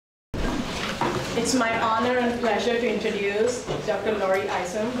It's my honor and pleasure to introduce Dr. Lori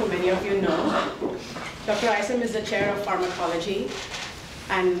Isom, who many of you know. Dr. Isom is the chair of pharmacology,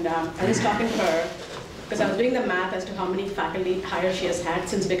 and I was talking to her because I was doing the math as to how many faculty hires she has had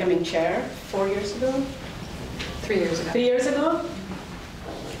since becoming chair 4 years ago? 3 years ago. 3 years ago?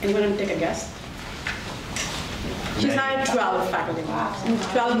 Anyone want to take a guess? She's hired 12 faculty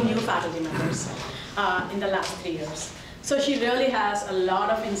members, 12 new faculty members in the last 3 years. So she really has a lot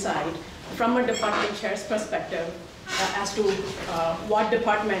of insight from a department chair's perspective as to what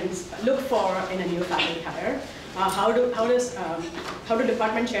departments look for in a new faculty hire. How do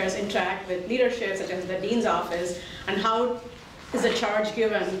department chairs interact with leadership, such as the dean's office, and how is a charge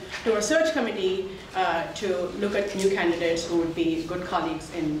given to a search committee to look at new candidates who would be good colleagues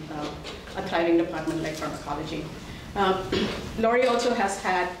in a thriving department like pharmacology. Lori also has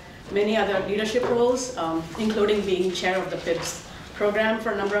had many other leadership roles, including being chair of the PIPS program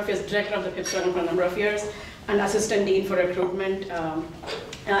for a number of years, director of the PIPS program for a number of years, and assistant dean for recruitment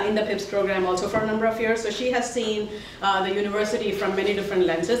in the PIPS program also for a number of years. So she has seen the university from many different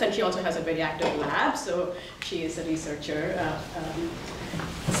lenses, and she also has a very active lab, so she is a researcher.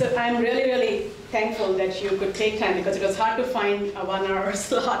 So I'm really, really thankful that you could take time, because it was hard to find a 1 hour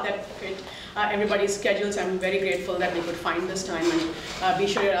slot that fit everybody's schedule. So I'm very grateful that we could find this time, and be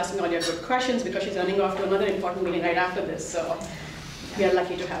sure you're asking all your good questions, because she's running off to another important meeting right after this. So we are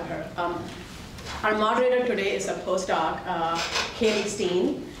lucky to have her. Our moderator today is a postdoc, Kaylee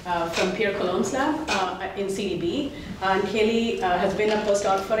Steen, from Pierre Colombe's lab in CDB. And Kaylee has been a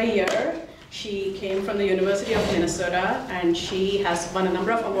postdoc for a year. She came from the University of Minnesota, and she has won a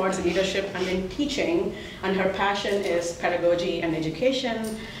number of awards in leadership and in teaching. And her passion is pedagogy and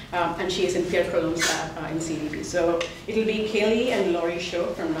education, and she is in Pierre Colombe's lab in CDB. So it'll be Kaylee and Lori's show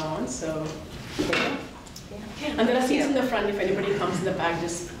from now on. So, yeah. And there are seats in the front. If anybody comes in the back,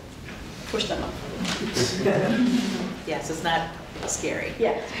 just push them up. Yes, it's not scary.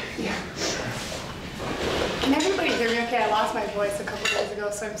 Yeah. Can everybody hear me okay? I lost my voice a couple days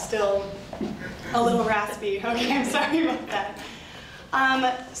ago, so I'm still a little raspy. Okay, I'm sorry about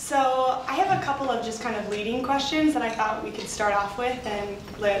that. So I have a couple of just kind of leading questions that I thought we could start off with and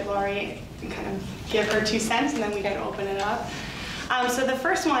let Lori kind of give her 2 cents, and then we can open it up. So the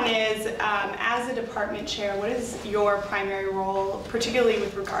first one is, as a department chair, what is your primary role, particularly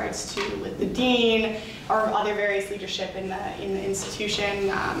with regards to with the dean or other various leadership in the institution,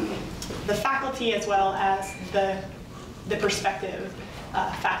 the faculty, as well as the prospective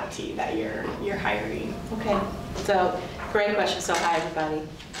faculty that you're hiring? Okay, so great question. So hi everybody,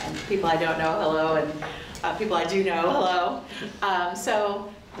 and people I don't know, hello, and people I do know, hello.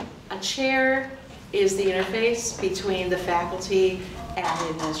 So a chair is the interface between the faculty and the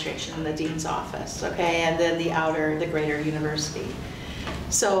administration and the dean's office, okay, and then the greater university.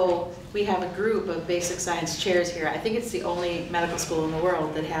 So we have a group of basic science chairs here. I think it's the only medical school in the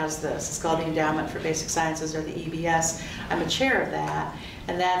world that has this. It's called the Endowment for Basic Sciences, or the EBS. I'm a chair of that,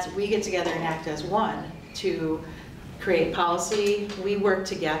 and we get together and act as one to create policy. We work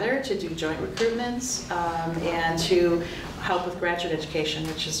together to do joint recruitments and to help with graduate education,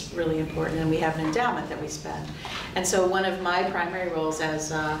 which is really important, and we have an endowment that we spend. And so one of my primary roles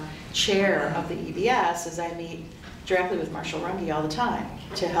as chair of the EBS is I meet directly with Marshall Runge all the time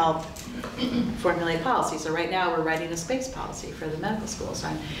to help formulate policy. So right now we're writing a space policy for the medical school, so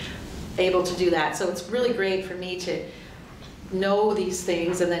I'm able to do that. So it's really great for me to know these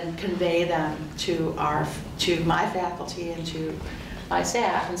things and then convey them to my faculty and to my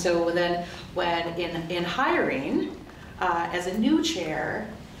staff. And so then when in hiring, as a new chair,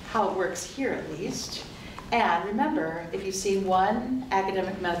 how it works here at least. And remember, if you've seen one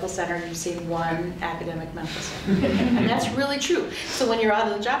academic medical center, you've seen one academic medical center. And that's really true. So when you're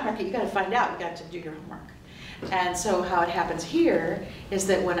out of the job market, you got to find out, you got to do your homework. And so how it happens here is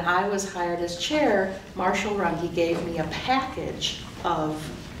that when I was hired as chair, Marshall Runge gave me a package of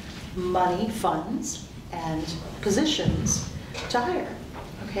money, funds, and positions to hire.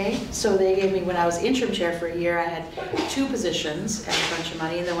 Okay, so they gave me, when I was interim chair for a year, I had 2 positions and a bunch of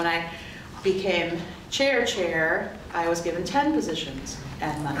money. And then when I became chair, I was given 10 positions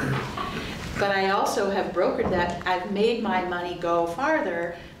and money. But I also have brokered that. I've made my money go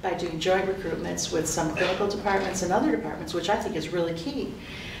farther by doing joint recruitments with some clinical departments and other departments, which I think is really key.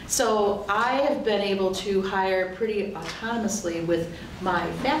 So I have been able to hire pretty autonomously with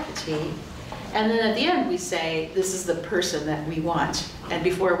my faculty. And then at the end we say, this is the person that we want, and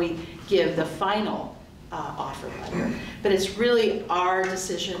before we give the final offer letter. But it's really our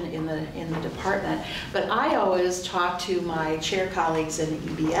decision in the department. But I always talk to my chair colleagues in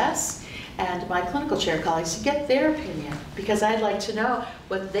the EBS, and my clinical chair colleagues to get their opinion, because I'd like to know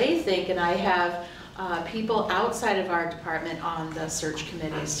what they think, and I have people outside of our department on the search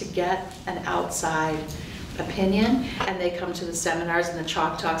committees to get an outside opinion, and they come to the seminars and the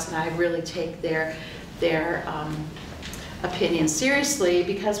chalk talks, and I really take their opinion seriously,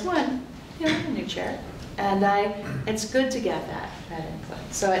 because one, you know, I'm a new chair, and it's good to get that input.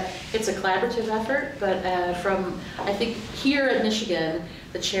 So it's a collaborative effort, but I think here at Michigan,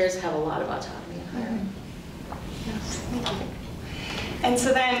 the chairs have a lot of autonomy in hiring. Yes, thank you. And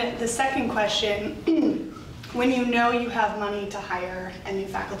so then the second question, when you know you have money to hire a new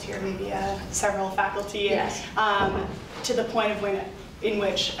faculty, or maybe several faculty, yes. To the point of in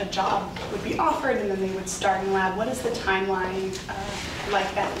which a job would be offered and then they would start in the lab, what is the timeline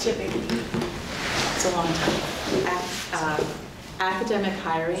like that typically? It's a long time. Academic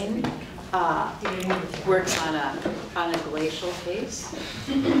hiring works on a glacial pace.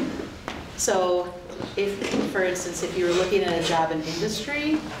 So if, for instance, if you were looking at a job in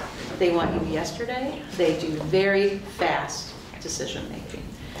industry, they want you yesterday. They do very fast decision making.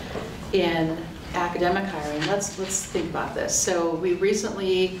 In academic hiring, let's think about this. So we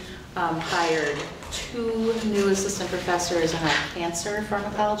recently hired 2 new assistant professors in our cancer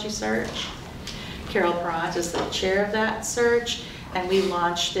pharmacology search. Carol Perrant is the chair of that search, and we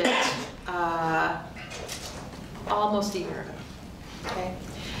launched it almost a year ago. Okay,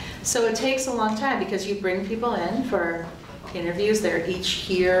 so it takes a long time because you bring people in for interviews. They're each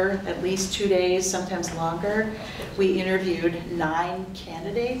here at least 2 days, sometimes longer. We interviewed 9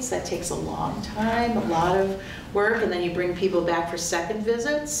 candidates. That takes a long time, a lot of work, and then you bring people back for second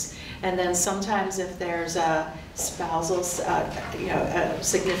visits. And then sometimes if there's a spousal, a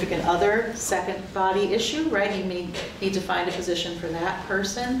significant other second body issue, right, you may need to find a position for that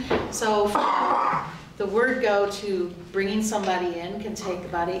person. So from the word go to bringing somebody in can take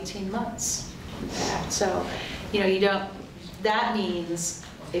about 18 months. So, that means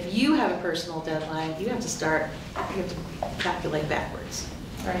if you have a personal deadline, you have to calculate backwards.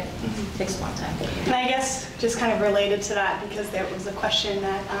 Right, it takes a long time. And I guess just kind of related to that, because there was a question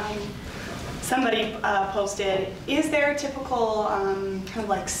that somebody posted, is there a typical kind of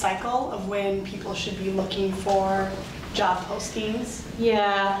like cycle of when people should be looking for job postings?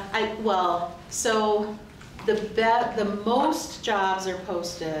 Yeah, so the most jobs are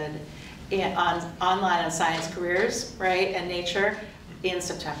posted online on Science Careers, right, and Nature in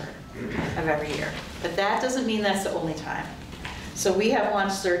September of every year. But that doesn't mean that's the only time. So we have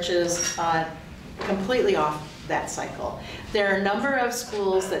launched searches completely off that cycle. There are a number of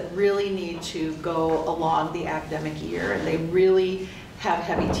schools that really need to go along the academic year, and they really have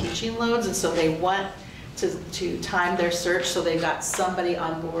heavy teaching loads, and so they want to time their search so they've got somebody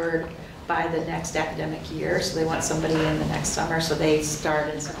on board by the next academic year. So they want somebody in the next summer, so they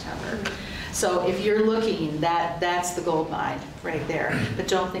start in September. So if you're looking, that's the gold mine right there. But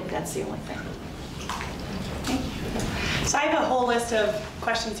don't think that's the only thing. So I have a whole list of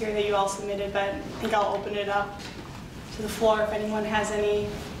questions here that you all submitted, but I think I'll open it up to the floor if anyone has any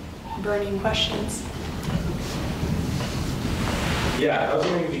burning questions. Yeah, I was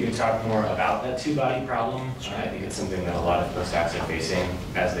wondering if you could talk more about that two-body problem. I think it's something that a lot of postdocs are facing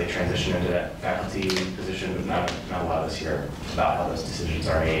as they transition into that faculty position, but not a lot of us hear about how those decisions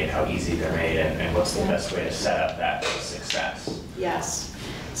are made, how easy they're made, and what's the best way to set up that success. Yes.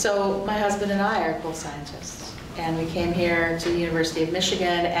 So my husband and I are both scientists, and we came here to the University of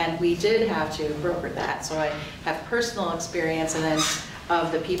Michigan, and we did have to broker that. So I have personal experience, and then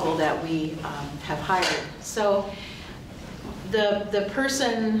of the people that we have hired. So the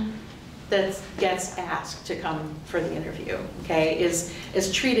person that gets asked to come for the interview, okay, is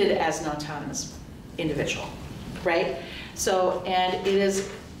treated as an autonomous individual, right? So, and it is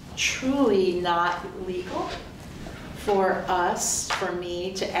truly not legal for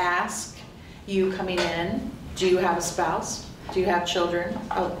me to ask you coming in, do you have a spouse? Do you have children?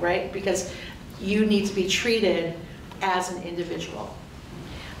 Oh, right? Because you need to be treated as an individual.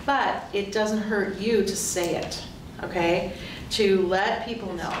 But it doesn't hurt you to say it, okay? To let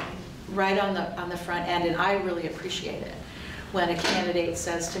people know right on the front end, and I really appreciate it when a candidate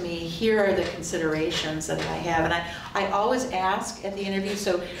says to me, here are the considerations that I have. And I always ask at the interview,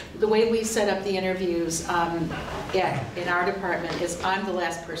 so the way we set up the interviews in our department is I'm the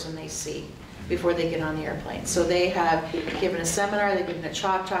last person they see before they get on the airplane. So they have given a seminar, they've given a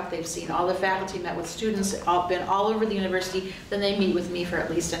chalk talk, they've seen all the faculty, met with students, been all over the university, then they meet with me for at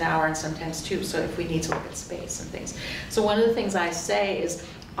least an hour and sometimes 2, so if we need to look at space and things. So one of the things I say is,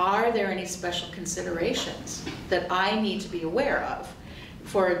 are there any special considerations that I need to be aware of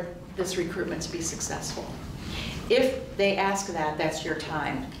for this recruitment to be successful? If they ask that, that's your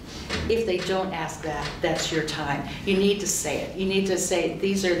time. If they don't ask that, that's your time. You need to say it. You need to say,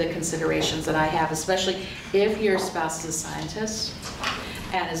 these are the considerations that I have, especially if your spouse is a scientist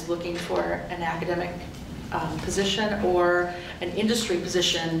and is looking for an academic position or an industry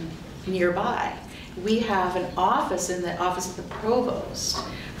position nearby. We have an office in the office of the provost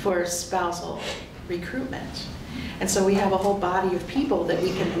for spousal recruitment. And so we have a whole body of people that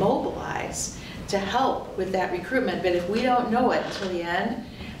we can mobilize to help with that recruitment. But if we don't know it until the end,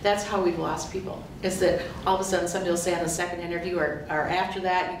 that's how we've lost people. Is that all of a sudden somebody will say on the second interview or after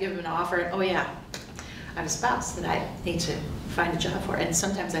that, you give them an offer, and, oh yeah, I have a spouse that I need to find a job for. And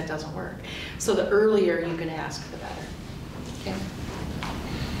sometimes that doesn't work. So the earlier you can ask, the better. Okay.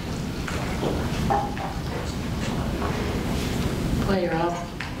 Well, you're all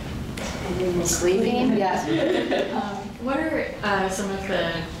sleeping? Yes. What are some of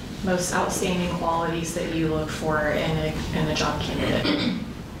the most outstanding qualities that you look for in a job candidate?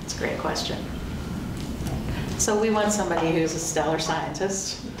 It's a great question. So we want somebody who's a stellar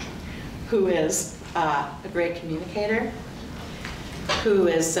scientist, who is a great communicator, who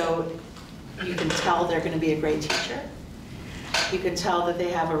is so you can tell they're going to be a great teacher. You can tell that they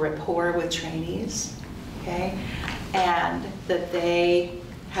have a rapport with trainees, okay? And that they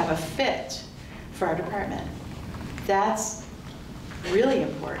have a fit for our department. That's really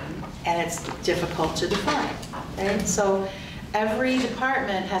important, and it's difficult to define, okay? So every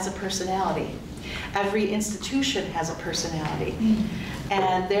department has a personality. Every institution has a personality.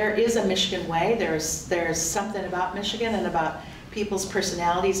 And there is a Michigan way. There's something about Michigan and about people's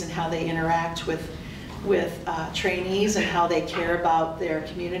personalities and how they interact with trainees and how they care about their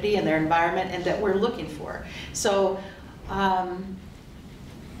community and their environment, and that we're looking for. So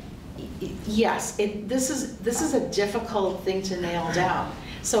yes, this is a difficult thing to nail down.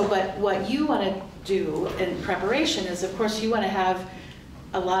 So, but what you want to do in preparation is, of course, you want to have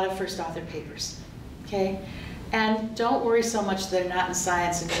a lot of first author papers, okay? And don't worry so much that they're not in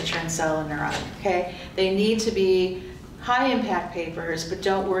Science and Nature and Cell and Neuron, okay? They need to be high impact papers, but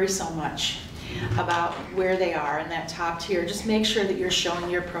don't worry so much about where they are in that top tier. Just make sure that you're showing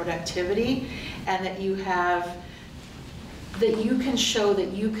your productivity and that you have, that you can show that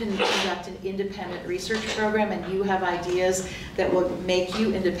you can conduct an independent research program and you have ideas that will make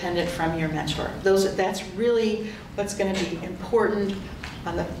you independent from your mentor. That's really what's going to be important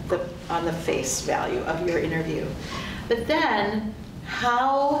on the face value of your interview. But then,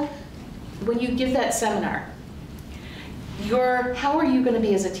 when you give that seminar, how are you going to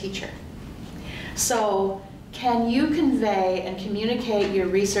be as a teacher? So, can you convey and communicate your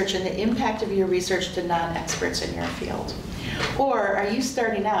research and the impact of your research to non-experts in your field? Or are you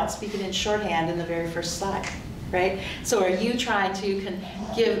starting out speaking in shorthand in the very first slide, right? So are you trying to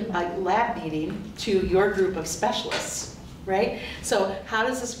give a lab meeting to your group of specialists, right? So how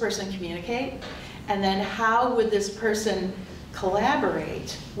does this person communicate? And then how would this person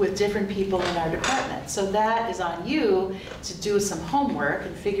collaborate with different people in our department? So that is on you to do some homework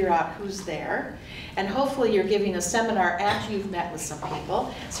and figure out who's there. And hopefully you're giving a seminar after you've met with some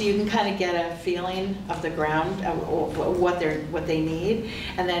people, so you can kind of get a feeling of the ground, of what they need.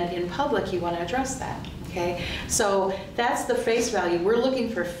 And then in public, you want to address that, okay? So that's the face value. We're looking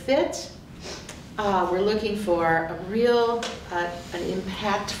for fit. We're looking for a real, an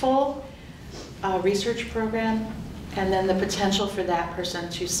impactful research program, and then the potential for that person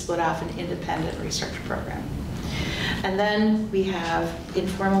to split off an independent research program. And then we have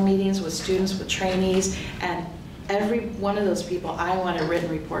informal meetings with students, with trainees, and every one of those people I want a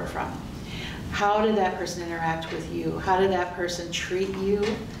written report from. How did that person interact with you? How did that person treat you?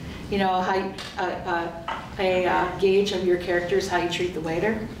 You know, how a gauge of your character is how you treat the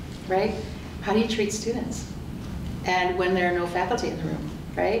waiter, right? How do you treat students? And when there are no faculty in the room,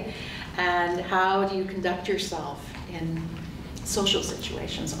 right? And how do you conduct yourself in social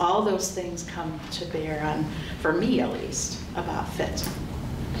situations? All those things come to bear on, for me at least, about fit.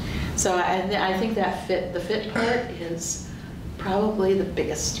 So I think that the fit part is probably the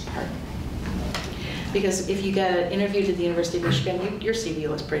biggest part. Because if you get an interview to the University of Michigan, your CV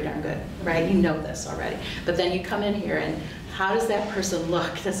looks pretty darn good, right? You know this already. But then you come in here and how does that person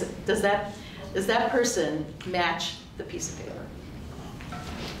look? Does that person match the piece of paper?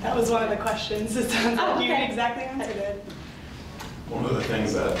 That was one of the questions. It sounds like you exactly answered it. One of the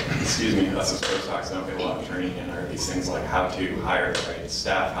things that, excuse me, us as postdocs don't get a lot of training in are these things like how to hire the right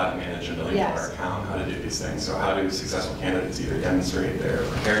staff, how to manage a $1 million account, how to do these things. So how do successful candidates either demonstrate their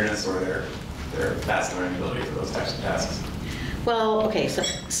preparedness or their fast learning ability for those types of tasks? Well, okay,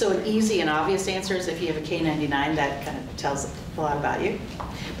 so an easy and obvious answer is if you have a K-99, that kind of tells a lot about you.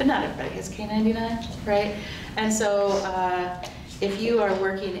 But not everybody has K-99, right? And so if you are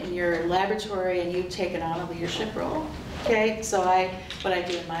working in your laboratory and you've taken on a leadership role, okay, so what I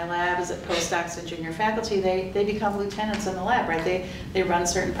do in my lab is that postdocs and junior faculty, they become lieutenants in the lab, right? They run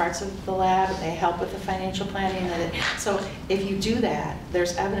certain parts of the lab, and they help with the financial planning. So if you do that,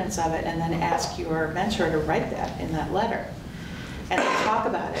 there's evidence of it, and then ask your mentor to write that in that letter. And then talk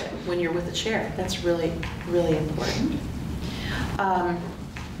about it when you're with the chair. That's really, really important.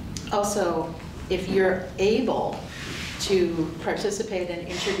 Also, if you're able to participate in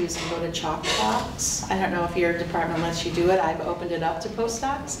interviews and go to chalk talks. I don't know if your department lets you do it. I've opened it up to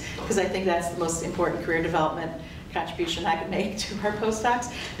postdocs because I think that's the most important career development contribution I could make to our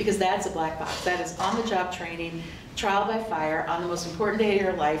postdocs, because that's a black box. That is on-the-job training, trial by fire, on the most important day of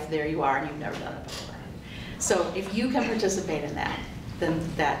your life. There you are, and you've never done it before. So if you can participate in that, then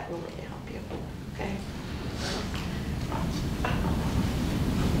that will really help you, okay?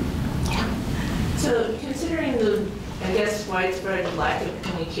 So considering the, I guess, widespread lack of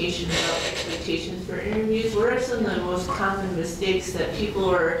communication about expectations for interviews, what are some of the most common mistakes that people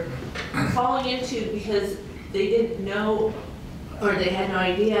are falling into because they didn't know or they had no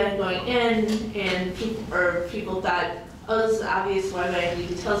idea going in, and people thought, oh, this is obvious, why would I need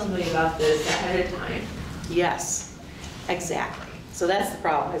to tell somebody about this ahead of time? Yes, exactly. So that's the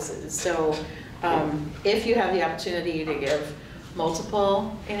problem. So if you have the opportunity to give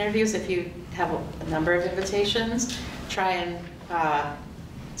multiple interviews, if you have a number of invitations, try and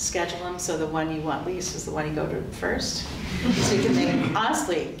schedule them so the one you want least is the one you go to first. So you can make,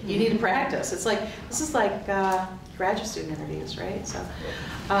 honestly, you need to practice. It's like, this is like graduate student interviews, right?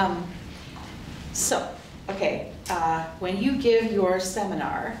 So, okay, when you give your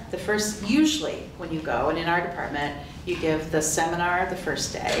seminar, usually when you go, and in our department, you give the seminar the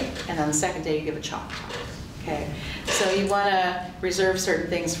first day, and on the second day you give a chalk talk. Okay, so you want to reserve certain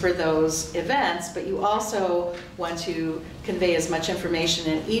things for those events, but you also want to convey as much information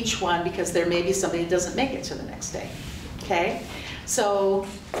in each one because there may be somebody who doesn't make it to the next day. Okay, so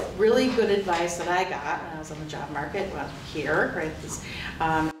really good advice that I got when I was on the job market, well, here, right,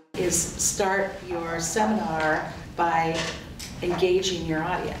 is start your seminar by engaging your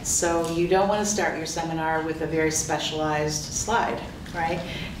audience. So you don't want to start your seminar with a very specialized slide, right?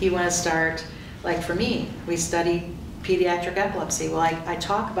 You want to start, like for me, we study pediatric epilepsy. Well, I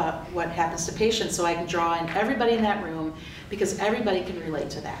talk about what happens to patients so I can draw in everybody in that room because everybody can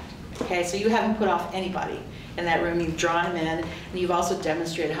relate to that. Okay, so you haven't put off anybody in that room. You've drawn them in, and you've also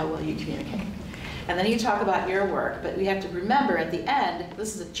demonstrated how well you communicate. And then you talk about your work, but we have to remember at the end,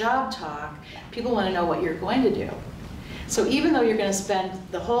 this is a job talk, people want to know what you're going to do. So even though you're going to spend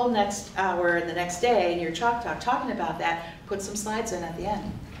the whole next hour and the next day in your chalk talk talking about that, put some slides in at the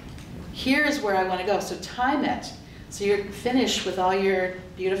end. Here's where I want to go, so time it. So you're finished with all your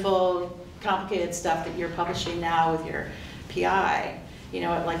beautiful, complicated stuff that you're publishing now with your PI, you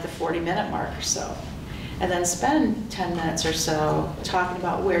know, at like the 40-minute mark or so. And then spend 10 minutes or so talking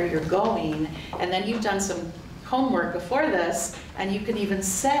about where you're going, and then you've done some homework before this, and you can even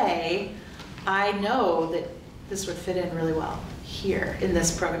say, I know that this would fit in really well here in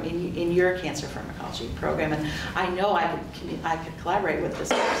this program, in your cancer pharmacology program, and I know I could collaborate with this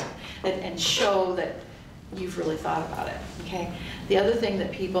person and show that you've really thought about it, okay? The other thing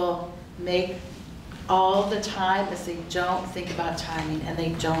that people make all the time is they don't think about timing and they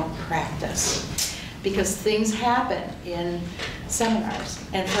don't practice. Because things happen in seminars.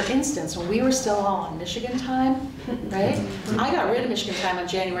 And for instance, when we were still all on Michigan time, right? I got rid of Michigan time on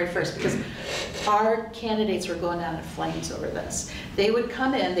January 1st because our candidates were going down in flames over this. They would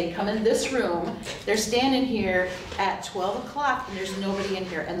come in, they'd come in this room, they're standing here at 12 o'clock and there's nobody in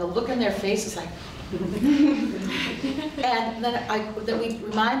here. And the look in their face is like, and then we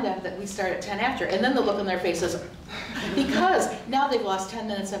remind them that we start at 10 after. And then the look on their face is, because now they've lost 10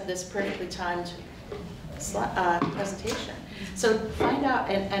 minutes of this perfectly timed presentation. So find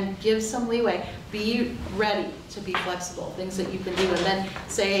out and give some leeway. Be ready to be flexible, things that you can do, and then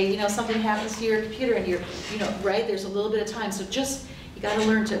say, you know, something happens to your computer and you're, you know, right, there's a little bit of time. So just, you got to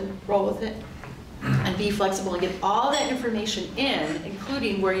learn to roll with it and be flexible and get all that information in,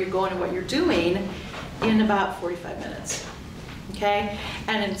 including where you're going and what you're doing, in about 45 minutes. Okay?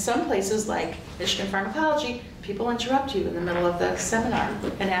 And in some places like Michigan Pharmacology, people interrupt you in the middle of the seminar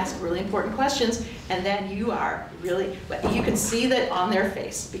and ask really important questions, and then you are really, you can see that on their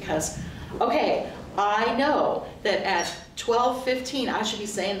face because, okay, I know that at 12:15 I should be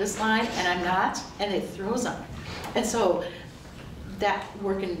saying this line and I'm not, and it throws them. And so that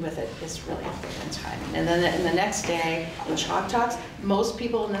working with it is really important time. And then in the next day in chalk talks, most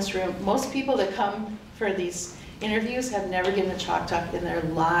people in this room, most people that come for these interviews have never given a chalk talk in their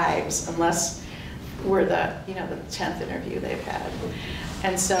lives unless were the 10th interview they've had.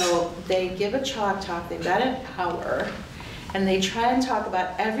 And so they give a chalk talk, they've got an hour, and they try and talk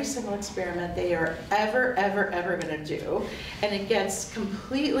about every single experiment they are ever gonna do. And it gets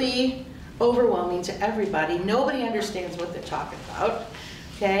completely overwhelming to everybody. Nobody understands what they're talking about.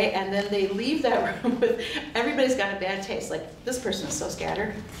 Okay, and then they leave that room with, everybody's got a bad taste. Like, this person is so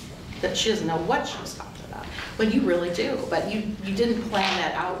scattered that she doesn't know what she's talking about. Well, you really do, but you didn't plan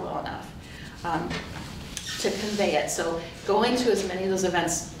that out well enough to convey it. So going to as many of those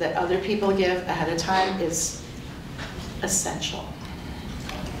events that other people give ahead of time is essential.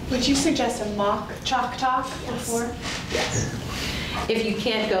 Would you suggest a mock chalk talk before? Yes. If you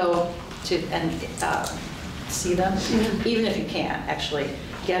can't go to and see them, even if you can, actually,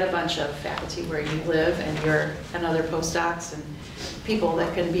 get a bunch of faculty where you live and other postdocs and people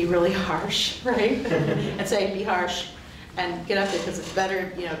that can be really harsh, right? And say, be harsh and get up there, because it's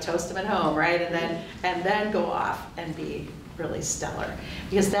better, toast them at home, right? And then go off and be really stellar.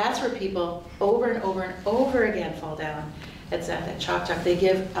 Because that's where people over and over again fall down. It's at that chalk talk. They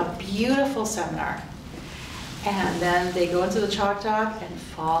give a beautiful seminar, and then they go into the chalk talk and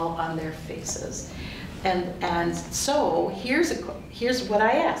fall on their faces. And so here's what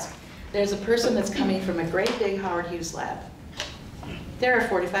I ask. There's a person that's coming from a great big Howard Hughes lab. There are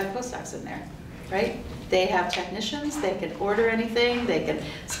 45 postdocs in there, right? They have technicians, they can order anything, they can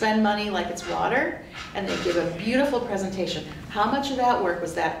spend money like it's water, and they give a beautiful presentation. How much of that work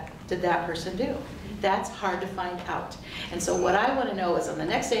did that person do? That's hard to find out. And so what I want to know is on the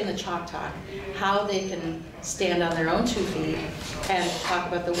next day in the chalk talk, how they can stand on their own 2 feet and talk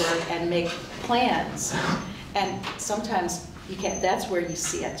about the work and make plans. And sometimes you can't, that's where you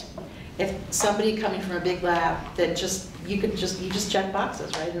see it. If somebody coming from a big lab that you just check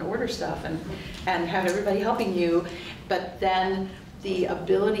boxes, right, and order stuff and have everybody helping you, but then the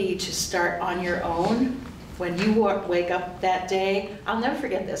ability to start on your own. When you wake up that day, I'll never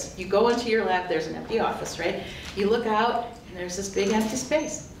forget this. You go into your lab, there's an empty office, right? You look out, and there's this big empty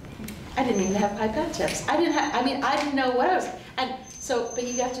space. I didn't even have pipette tips. I didn't know what I was, but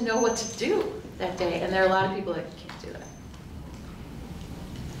you have to know what to do that day, and there are a lot of people that can't do that.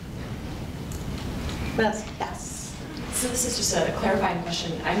 What else? Yes. So this is just a clarifying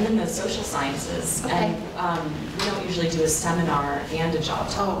question. I'm in the social sciences, Okay. and we don't usually do a seminar and a job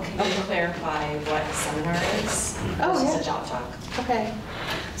talk. Can you clarify what a seminar is versus a job talk? Okay.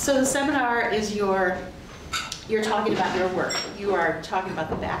 So the seminar is you're talking about your work. You are talking about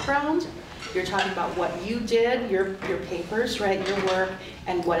the background. You're talking about what you did, your papers, right, your work,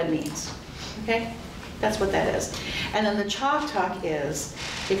 and what it means. Okay? That's what that is. And then the chalk talk is,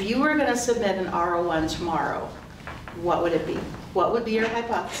 if you were going to submit an R01 tomorrow, what would it be? What would be your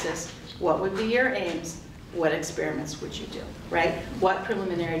hypothesis? What would be your aims? What experiments would you do, right? What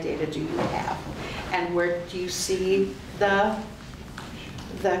preliminary data do you have? And where do you see the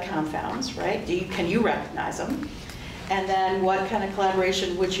confounds, right? Can you recognize them? And then what kind of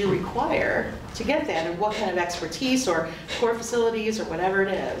collaboration would you require to get that? And what kind of expertise or core facilities or whatever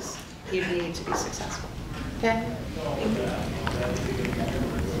it is you need to be successful, okay?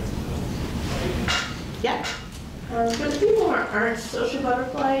 Yeah? But people aren't social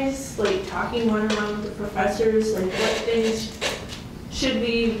butterflies, like talking one-on-one with the professors, like what things should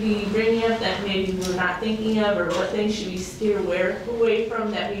we be bringing up that maybe we're not thinking of, or what things should we steer away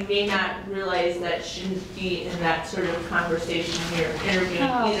from that we may not realize that shouldn't be in that sort of conversation you're interviewing,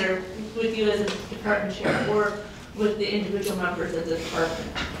 either with you as a department chair or with the individual members of the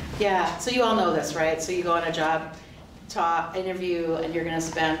department? Yeah, so you all know this, right? So you go on a job interview, and you're going to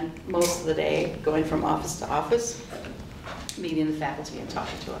spend most of the day going from office to office, meeting the faculty and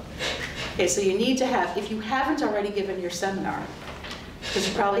talking to them. Okay, so you need to have, if you haven't already given your seminar, because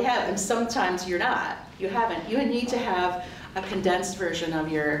you probably have, and sometimes you're not, you haven't, you need to have a condensed version of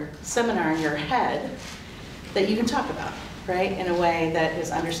your seminar in your head that you can talk about, right, in a way that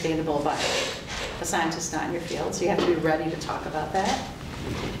is understandable by a scientist not in your field. So you have to be ready to talk about that.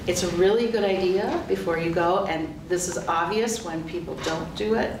 It's a really good idea before you go, and this is obvious when people don't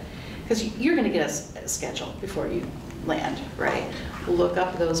do it, because you're going to get a schedule before you land, right? Look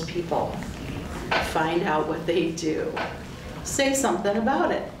up those people, find out what they do, say something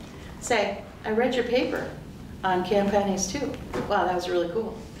about it. Say, I read your paper on campaigns too. Wow, that was really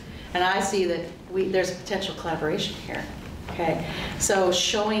cool. And I see that there's a potential collaboration here. Okay, so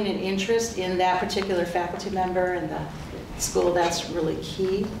showing an interest in that particular faculty member and the school, that's really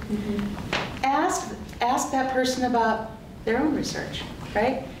key. Mm-hmm. Ask that person about their own research,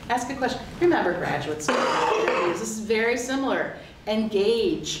 right? Ask a question. Remember graduate school interviews. This is very similar.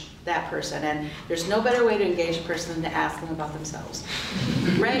 engage that person. And there's no better way to engage a person than to ask them about themselves,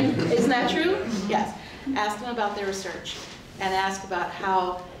 right? Isn't that true? Yes. Ask them about their research and ask about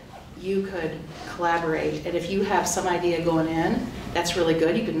how you could collaborate. And if you have some idea going in, that's really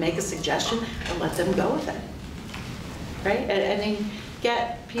good. You can make a suggestion and let them go with it, right? And then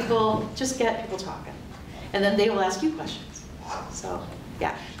just get people talking. And then they will ask you questions. So,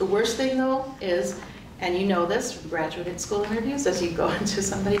 yeah. The worst thing, though, is, and you know this from graduate school interviews, as you go into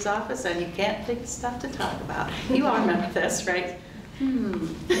somebody's office and you can't think of stuff to talk about. You all remember this, right?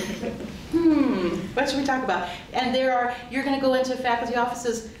 What should we talk about? And you're going to go into faculty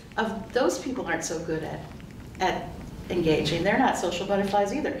offices of those people aren't so good at engaging. They're not social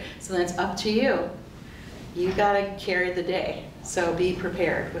butterflies either. So then it's up to you. You got to carry the day. So be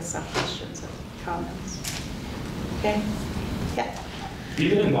prepared with some questions and comments. Okay? Yeah. Have you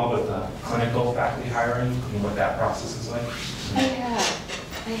been involved with clinical faculty hiring and what that process is like?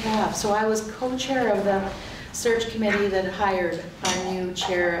 I have. So I was co-chair of the search committee that hired our new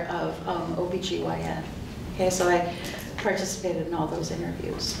chair of OBGYN. Okay, so I participated in all those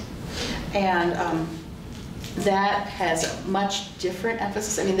interviews. And that has a much different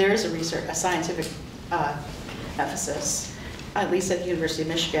emphasis. I mean, there is a scientific emphasis, at least at the University of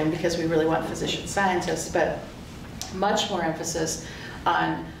Michigan, because we really want physician scientists, but much more emphasis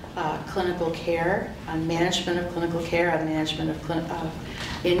on clinical care, on management of clinical care, on management of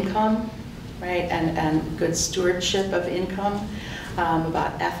income, right, and good stewardship of income,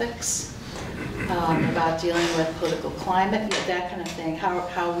 about ethics, about dealing with political climate, that kind of thing.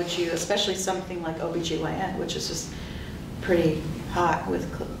 How would you, especially something like OBGYN, which is just pretty hot with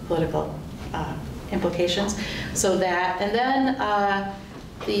political implications. So that, and then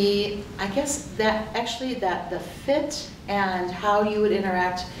I guess the fit and how you would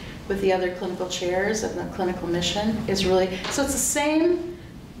interact with the other clinical chairs and the clinical mission is really, so it's the same,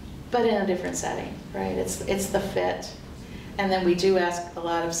 but in a different setting, right? It's the fit. And then we do ask a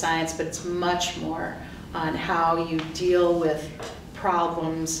lot of science, but it's much more on how you deal with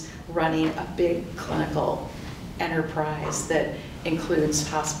problems running a big clinical enterprise that includes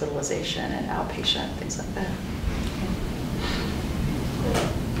hospitalization and outpatient, things like that.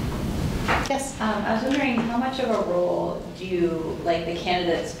 Yes? I was wondering how much of a role do like the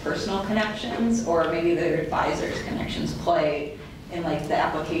candidate's personal connections or maybe their advisor's connections play in like the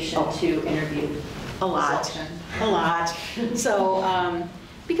application to interview? A lot. So,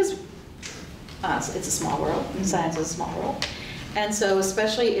 because it's a small world, science is a small world. And so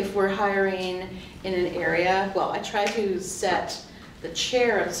especially if we're hiring in an area, well, I try to set the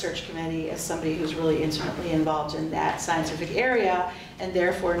chair of the search committee as somebody who's really intimately involved in that scientific area and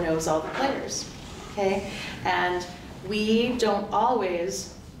therefore knows all the players, okay? And we don't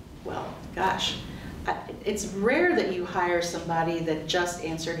always, well, gosh, it's rare that you hire somebody that just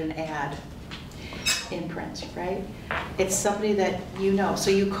answered an ad in print, right? It's somebody that you know. So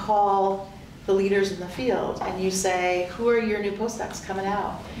you call the leaders in the field and you say, who are your new postdocs coming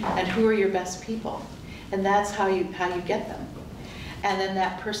out? And who are your best people? And that's how you get them. And then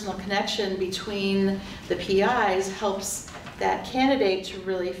that personal connection between the PIs helps that candidate to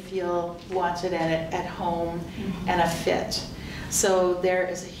really feel wanted and at home and a fit. So there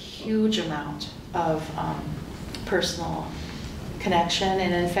is a huge amount of personal connection,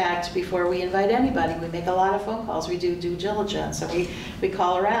 and in fact, before we invite anybody, we make a lot of phone calls. We do due diligence, so we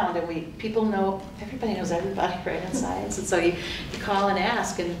call around, and people know, everybody knows everybody, right, in science, and so you call and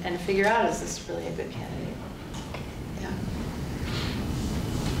ask and figure out, is this really a good candidate? Yeah.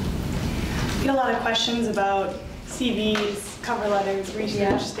 We get a lot of questions about CVs, cover letters,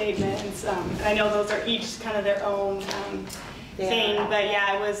 research statements, and I know those are each kind of their own thing, but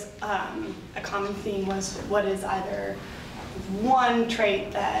yeah, it was a common theme was what is either one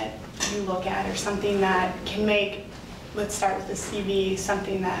trait that you look at or something that can make, let's start with the CV,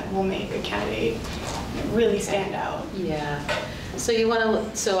 something that will make a candidate really stand out. Yeah. So you want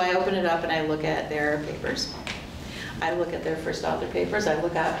to, so I open it up and I look at their papers. I look at their first author papers. I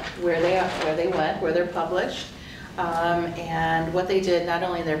look at where they are, where they went, where they're published, and what they did, not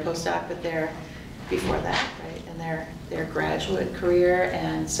only their postdoc, but their before that, right, and their graduate career,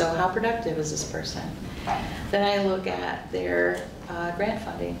 and so how productive is this person? Then I look at their grant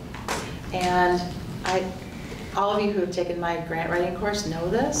funding, and all of you who have taken my grant writing course know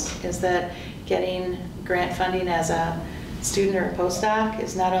this, is that getting grant funding as a student or a postdoc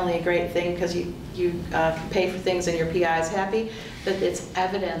is not only a great thing because you pay for things and your PI is happy, but it's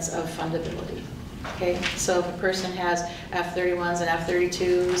evidence of fundability. Okay, so if a person has F31s and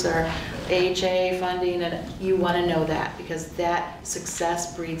F32s or AHA funding, and you want to know that, because that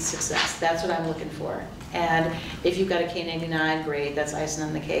success breeds success. That's what I'm looking for. And if you've got a K99, great, that's icing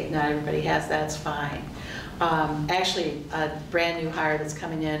on the cake. Not everybody has that, it's fine. Actually, a brand new hire that's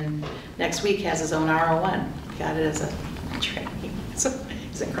coming in next week has his own R01. Got it as a training.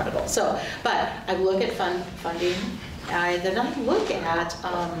 It's incredible. So, but I look at funding. Then I look at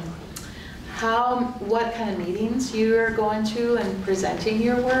what kind of meetings you are going to and presenting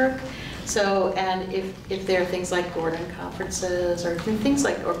your work. So, and if there are things like Gordon conferences or things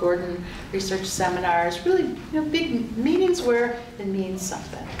like, or Gordon research seminars, really, big meetings where it means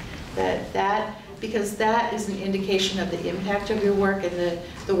something. Because that is an indication of the impact of your work and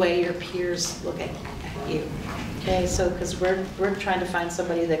the way your peers look at you. Okay, so because we're trying to find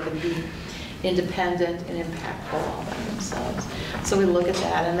somebody that can be independent and impactful all by themselves. So we look at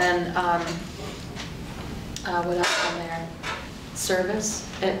that, and then what else on there? Service.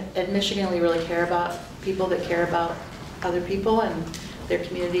 At Michigan, we really care about people that care about other people and their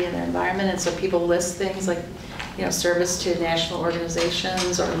community and their environment, and so people list things like, service to national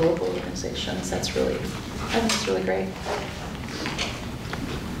organizations or local organizations. I think it's really great.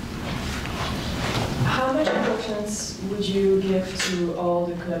 How much importance would you give to all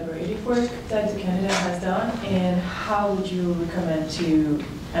the collaborative work that the candidate has done, and how would you recommend to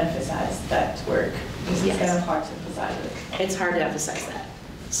emphasize that work? Because it's kind of hard to emphasize it. It's hard to emphasize that.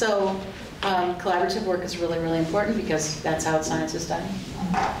 So collaborative work is really, really important because that's how science is done.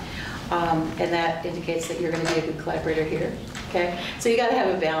 And that indicates that you're going to be a good collaborator here. Okay, so you got to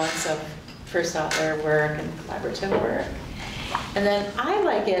have a balance of first author work and collaborative work. And then I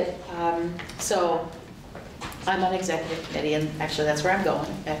like it, so I'm on executive committee, and actually that's where I'm going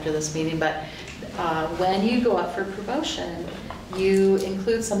after this meeting, but when you go up for promotion, you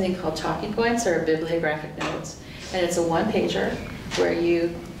include something called talking points or bibliographic notes. And it's a one-pager where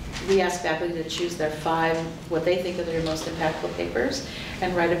we ask faculty to choose their 5, what they think are their most impactful papers,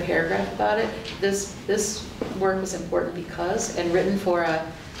 and write a paragraph about it. This work was important because, and written for a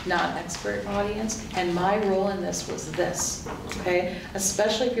non-expert audience, and my role in this was this, okay?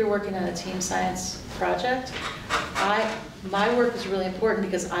 Especially if you're working on a team science project, my work was really important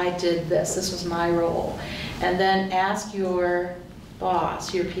because I did this. This was my role. And then ask your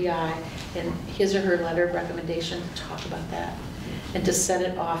boss, your PI, in his or her letter of recommendation to talk about that and to set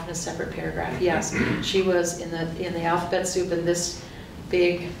it off in a separate paragraph. Yes, she was in the alphabet soup in this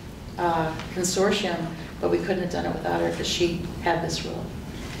big consortium, but we couldn't have done it without her because she had this role.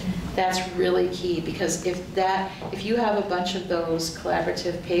 That's really key, because if you have a bunch of those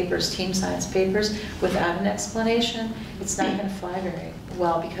collaborative papers, team science papers, without an explanation, it's not going to fly very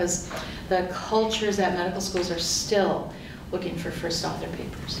well, because the cultures at medical schools are still looking for first author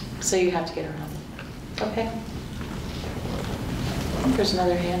papers. So you have to get around them. Okay? I think there's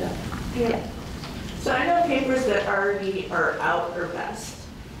another hand up. Yeah. So I know papers that already are out are best.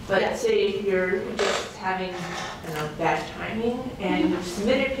 But say if you're just having bad timing and you've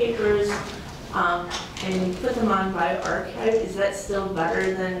submitted papers and you put them on bioarchive, is that still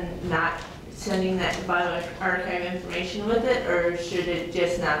better than not sending that bioarchive information with it, or should it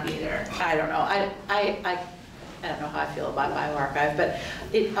just not be there? I don't know. I don't know how I feel about bioarchive, but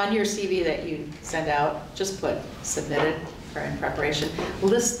on your CV that you send out, just put submitted or in preparation.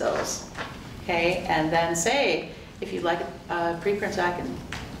 List those, okay, and then say if you'd like a preprint,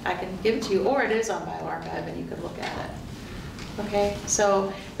 I can give it to you, or it is on bioarchive and you can look at it. Okay,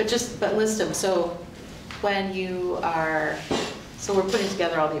 so, but list them. So when you are, so we're putting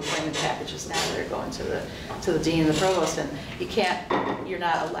together all the appointment packages now that are going to the dean and the provost, and you're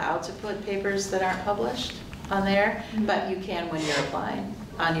not allowed to put papers that aren't published on there, but you can when you're applying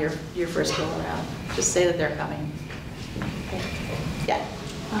on your first go around. Just say that they're coming. Okay. Yeah.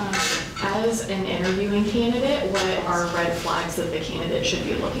 As an interviewing candidate, what are red flags that the candidate should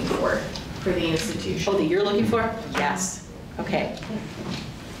be looking for the institution? Oh, that you're looking for? Yes. Okay.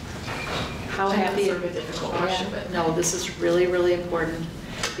 How happy? Sort of a difficult question, but no, this is really, really important,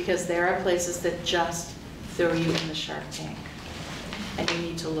 because there are places that just throw you in the shark tank, and you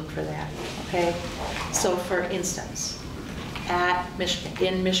need to look for that. Okay. So, for instance,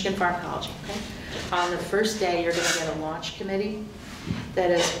 in Michigan Pharmacology, okay, on the first day you're going to get a launch committee. That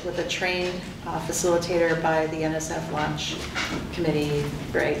is with a trained facilitator by the NSF launch committee,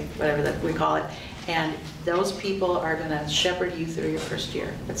 right, whatever that we call it. And those people are going to shepherd you through your first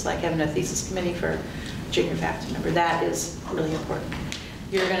year. It's like having a thesis committee for junior faculty member. That is really important.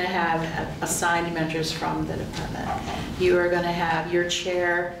 You're going to have assigned mentors from the department. You are going to have, your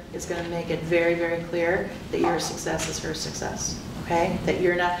chair is going to make it very, very clear that your success is her success. okay?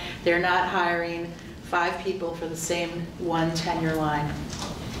 That they're not hiring 5 people for the same one tenure line.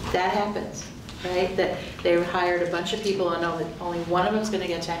 That happens, right? That they hired a bunch of people and only one of them is going to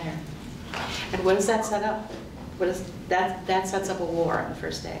get tenure. And what does that set up? That sets up a war on the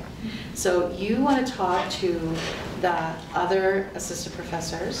first day. So you want to talk to the other assistant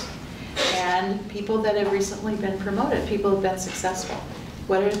professors and people that have recently been promoted, people who have been successful.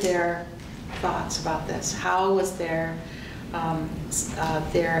 What are their thoughts about this? How was their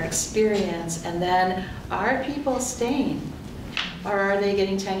experience? And then, are people staying? Or are they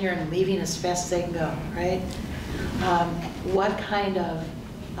getting tenure and leaving as fast as they can go, right? What kind of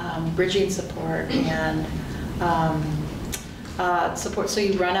bridging support and support? So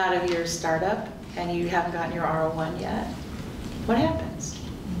you run out of your startup and you haven't gotten your R01 yet. What happens?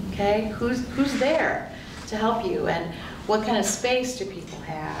 Okay, who's there to help you? And what kind of space do people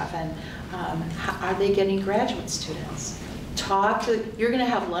have? And are they getting graduate students? You're going to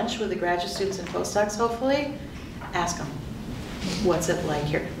have lunch with the graduate students and postdocs, hopefully. Ask them, what's it like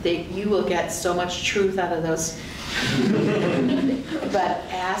here? You will get so much truth out of those. But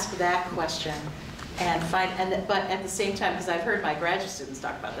ask that question and but at the same time, because I've heard my graduate students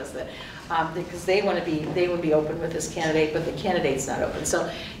talk about this, that because they want to be open with this candidate, but the candidate's not open. So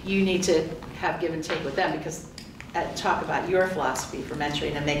you need to have give and take with them, because talk about your philosophy for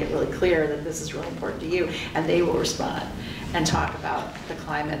mentoring and make it really clear that this is really important to you, and they will respond and talk about the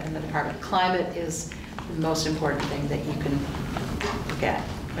climate in the department. Climate is the most important thing that you can get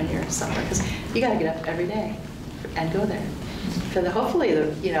when you're somewhere, because you got to get up every day and go there for hopefully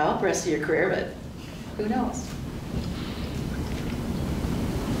the rest of your career, but who knows?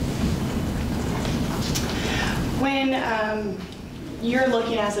 When you're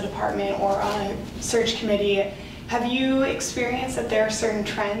looking as a department or on a search committee, have you experienced that there are certain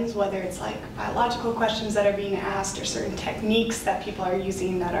trends, whether it's like biological questions that are being asked or certain techniques that people are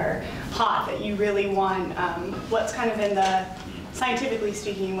using that are hot that you really want? What's kind of in the, scientifically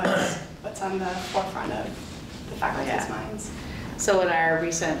speaking, what's on the forefront of the faculty's minds? So in our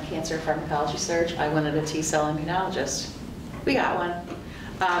recent cancer pharmacology search, I wanted a T-cell immunologist. We got one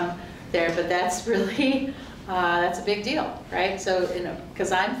there, but that's really, that's a big deal, right? So,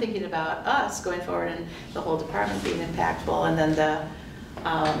 because I'm thinking about us going forward and the whole department being impactful, and then the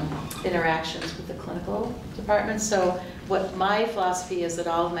interactions with the clinical department. So what my philosophy is that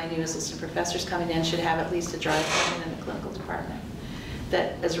all of my new assistant professors coming in should have at least a dry training in the clinical department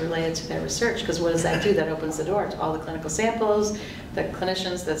that is related to their research, because what does that do? That opens the door to all the clinical samples, the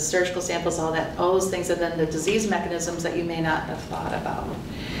clinicians, the surgical samples, all those things, and then the disease mechanisms that you may not have thought about.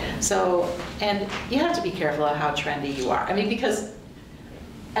 So, and you have to be careful of how trendy you are. I mean, because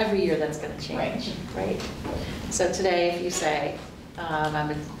every year that's going to change, right? So today, if you say,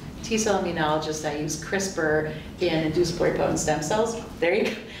 I'm a T-cell immunologist, I use CRISPR in induced pluripotent stem cells, there you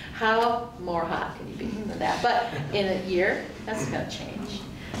go. How more hot can you be than that? But in a year, that's going to change.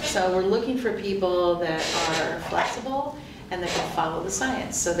 So we're looking for people that are flexible and that can follow the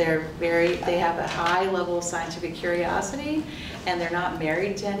science. So they have a high level of scientific curiosity, and they're not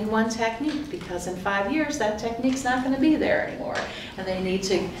married to any one technique, because in 5 years that technique's not going to be there anymore, and they need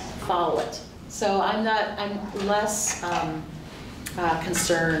to follow it. So I'm less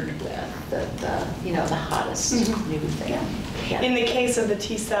concerned with the hottest new thing. Yeah. In the case of the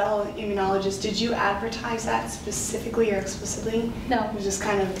T-cell immunologist, did you advertise that specifically or explicitly? No. It was just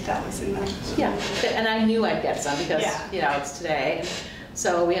kind of, that was in the... Yeah, and I knew I'd get some because, it's today.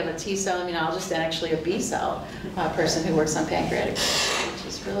 So we have a T-cell immunologist and actually a B-cell person who works on pancreatic, which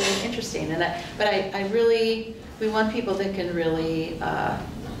is really interesting. And we want people that can really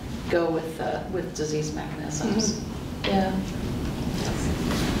go with disease mechanisms. Yeah.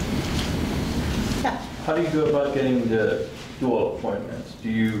 How do you go about getting the dual appointments? Do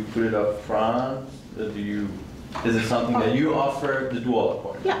you put it up front? Is it something that you offer, the dual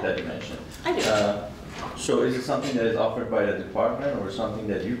appointment that you mentioned? I do. So is it something that is offered by the department, or something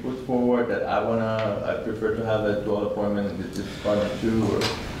that you put forward that I prefer to have a dual appointment with this department too? Or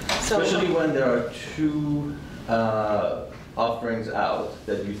especially when there are 2 offerings out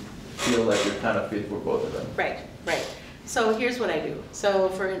that you feel like you're kind of fit for both of them. Right. So here's what I do. So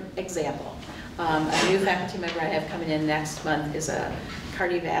for example, a new faculty member I have coming in next month is a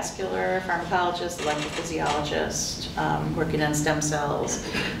cardiovascular pharmacologist, electrophysiologist, working on stem cells.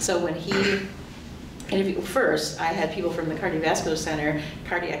 So when he interviewed, first I had people from the cardiovascular center,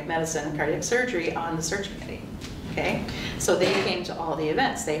 cardiac medicine, and cardiac surgery on the search committee. Okay, so they came to all the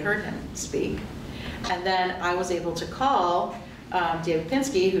events. They heard him speak, and then I was able to call David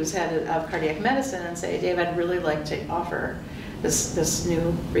Pinsky, who's head of cardiac medicine, and say, Dave, I'd really like to offer this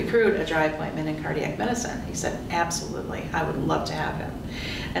new recruit a dry appointment in cardiac medicine? He said, absolutely, I would love to have him.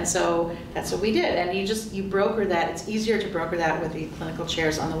 And so that's what we did. And you broker that. It's easier to broker that with the clinical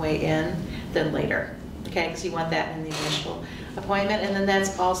chairs on the way in than later, okay? Because you want that in the initial appointment. And then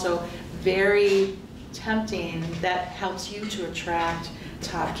that's also very tempting. That helps you to attract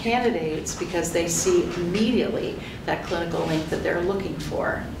top candidates because they see immediately that clinical link that they're looking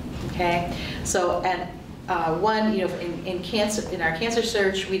for, okay? So, and one, you know, in cancer, in our cancer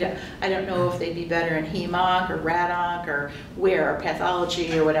search, I don't know if they'd be better in hem-onc or rad-onc or where, or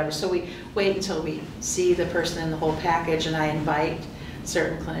pathology or whatever. So we wait until we see the person in the whole package, and I invite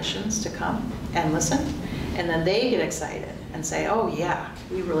certain clinicians to come and listen, and then they get excited and say, oh yeah,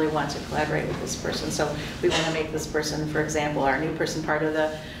 we really want to collaborate with this person. So we want to make this person, for example, our new person part of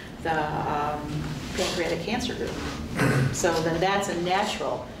the pancreatic cancer group. So then that's a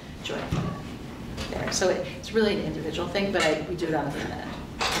natural joint there. So it's really an individual thing, but we do it on the front end.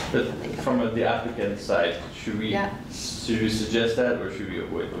 But from the applicant side, should we suggest that, or should we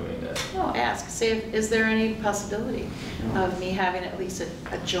avoid doing that? No, ask. Say, is there any possibility of me having at least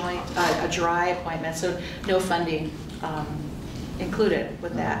a joint, a dry appointment? So no funding included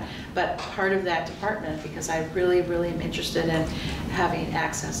with that, but part of that department, because I really, really am interested in having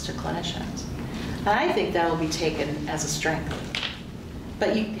access to clinicians. And I think that will be taken as a strength,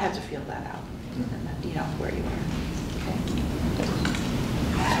 but you have to feel that out. You know, where you are. Okay.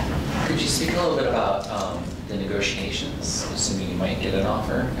 Could you speak a little bit about the negotiations, assuming you might get an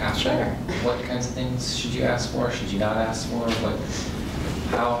offer after? Sure. What kinds of things should you ask for? Should you not ask for?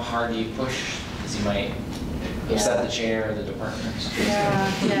 How hard do you push? Because you might upset the chair or the department.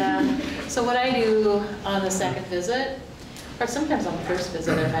 Yeah. So what I do on the second visit, or sometimes on the first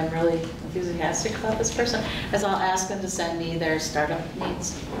visit, if I'm really enthusiastic about this person, is I'll ask them to send me their startup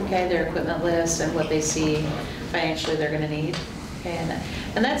needs, okay, their equipment list and what they see financially they're going to need, okay,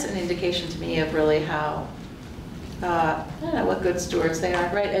 and that's an indication to me of really how, I don't know, what good stewards they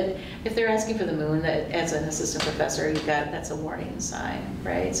are, right? And if they're asking for the moon, as an assistant professor, that's a warning sign,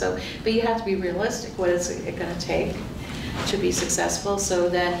 right? So, but you have to be realistic. What is it going to take to be successful? So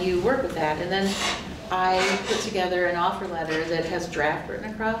then you work with that, and then I put together an offer letter that has draft written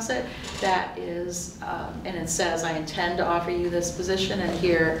across it that is, and it says, I intend to offer you this position, and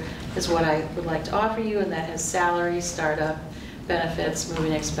here is what I would like to offer you, and that has salary, startup, benefits,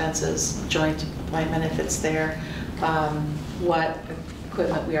 moving expenses, joint appointment if it's there, what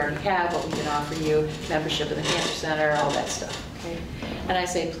equipment we already have, what we can offer you, membership in the cancer center, all that stuff, okay? And I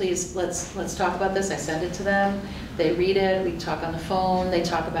say, please, let's talk about this. I send it to them. They read it, we talk on the phone, they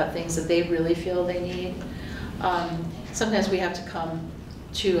talk about things that they really feel they need. Sometimes we have to come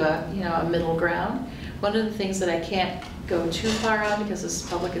to a middle ground. One of the things that I can't go too far on, because this is a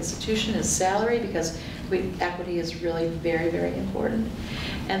public institution, is salary, because equity is really very, very important.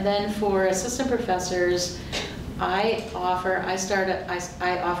 And then for assistant professors, I offer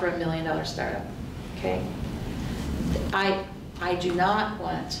 $1 million startup, okay? I do not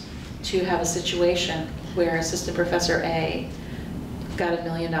want to have a situation where Assistant Professor A got $1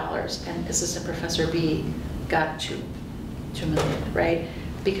 million and Assistant Professor B got $2 million, right?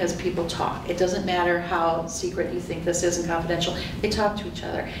 Because people talk. It doesn't matter how secret you think this is and confidential. They talk to each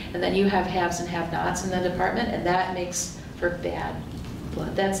other. And then you have haves and have-nots in the department, and that makes for bad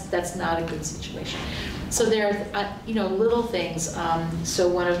blood. That's not a good situation. So there are little things. So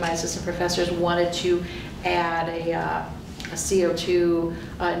one of my assistant professors wanted to add a CO2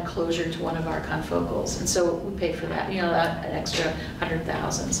 enclosure to one of our confocals, and so we pay for that. An extra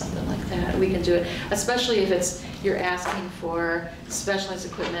 100,000, something like that. We can do it, especially if you're asking for specialized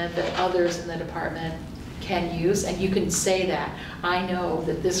equipment that others in the department can use, and you can say that. I know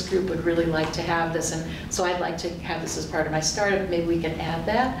that this group would really like to have this, and so I'd like to have this as part of my startup. Maybe we can add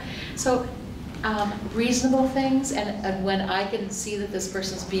that. So reasonable things, and when I can see that this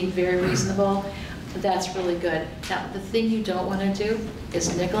person's being very reasonable, that's really good. Now, the thing you don't want to do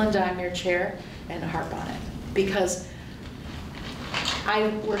is nickel and dime your chair and harp on it, because I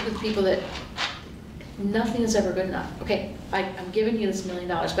work with people that nothing is ever good enough. Okay, I'm giving you this $1 million,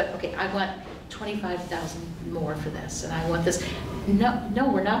 but okay, I want 25,000 more for this, and I want this. No,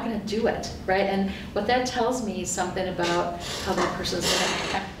 we're not going to do it, right? And what that tells me is something about how that person's going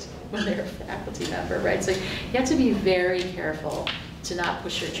to act when they're a faculty member, right? So you have to be very careful to not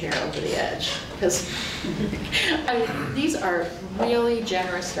push your chair over the edge, because these are really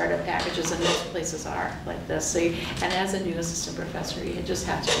generous startup packages, and most places are like this. So and as a new assistant professor, you just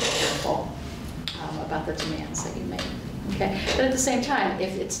have to be careful about the demands that you make. Okay, but at the same time,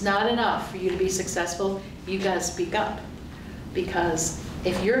 if it's not enough for you to be successful, you got to speak up, because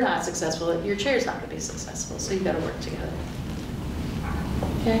if you're not successful, your chair's not going to be successful. So you got to work together.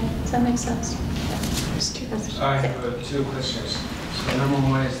 Okay, does that make sense? I have two questions. So number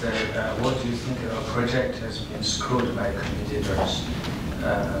one is that what do you think a project has been screwed by competitors?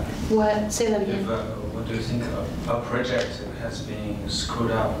 What? Say that again. What do you think a project has been screwed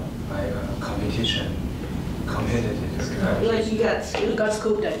up by competitive? Like you got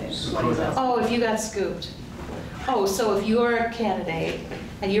scooped, I think. Oh, if you got scooped. Oh, so if you're a candidate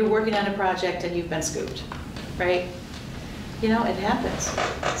and you're working on a project and you've been scooped, right? You know, it happens.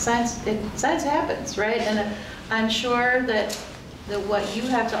 Science happens, right? And I'm sure that what you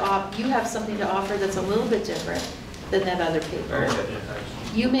have to offer, you have something to offer that's a little bit different than that other paper.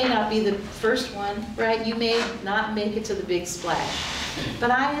 You may not be the first one, right? You may not make it to the big splash. But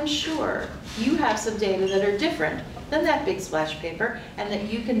I am sure you have some data that are different than that big splash paper and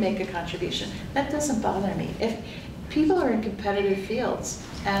that you can make a contribution. That doesn't bother me. If people are in competitive fields,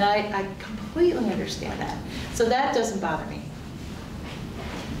 and I completely understand that. So that doesn't bother me.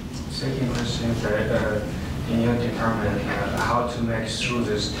 Second question is that in your department, how to make through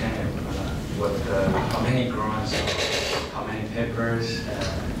this tenure? How many grants, how many papers?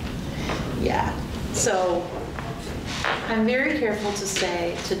 Yeah, so I'm very careful to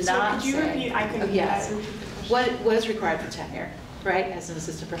say, not could you say. repeat? I couldn't. Yes. What is required for tenure, right, as an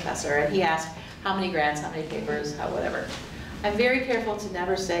assistant professor? And he asked, how many grants, how many papers, how whatever. I'm very careful to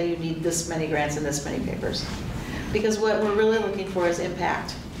never say you need this many grants and this many papers. Because what we're really looking for is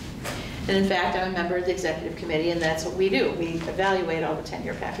impact. And in fact, I'm a member of the executive committee, and that's what we do. We evaluate all the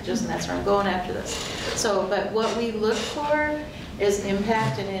tenure packages, and that's where I'm going after this. So, but what we look for is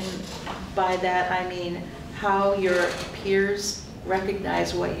impact, and by that I mean how your peers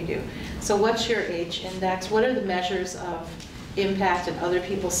recognize what you do. So what's your H index? What are the measures of impact and other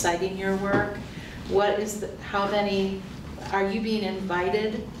people citing your work? What is how many, are you being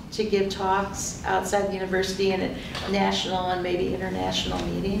invited to give talks outside the university and at national and maybe international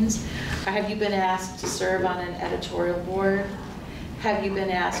meetings? Or have you been asked to serve on an editorial board? Have you been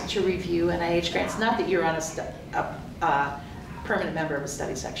asked to review NIH grants? Not that you're on a permanent member of a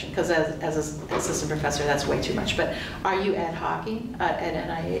study section, because as an assistant professor, that's way too much. But are you ad hocing at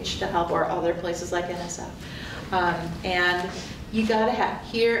NIH to help, or other places like NSF? And you gotta have,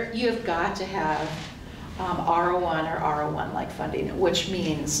 here, you have got to have R01 or R01-like funding, which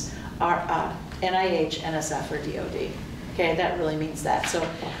means NIH, NSF, or DOD. Okay, that really means that. So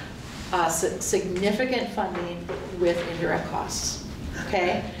significant funding with indirect costs.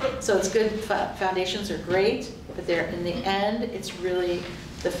 Okay, so it's good, foundations are great, but they're, in the end, it's really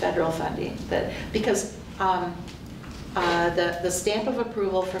the federal funding. Because the stamp of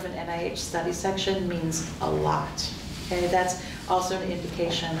approval from an NIH study section means a lot. Okay, that's also an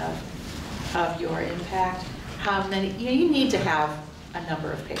indication of your impact. How many, you need to have a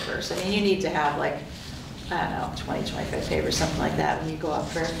number of papers. I mean, you need to have like, I don't know, 20, 25 papers, something like that when you go up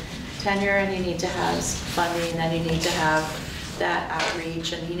for tenure, and you need to have funding, and you need to have that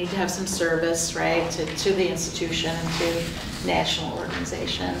outreach, and you need to have some service, right, to the institution and to national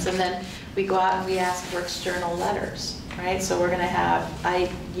organizations. And then we go out and we ask for external letters, right? So we're going to have,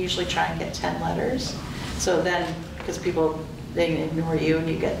 I usually try and get 10 letters. So then, because people, they ignore you, and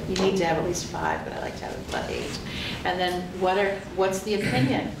you need to have at least 5, but I like to have about 8. And then what's the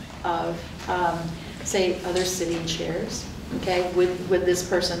opinion of, say, other city chairs? Okay, would this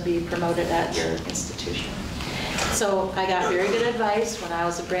person be promoted at your institution? So I got very good advice when I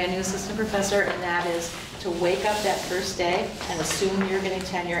was a brand new assistant professor, and that is to wake up that first day and assume you're getting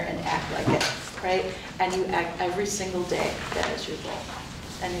tenure and act like it, right? And you act every single day. That is your goal.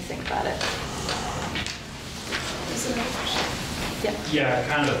 And you think about it. Yeah. Yeah,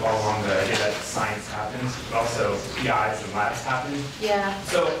 kind of all along the idea that science happens, but also PIs and labs happen. Yeah.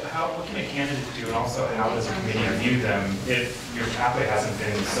 So what can a candidate do, and also how does a committee review them if your pathway hasn't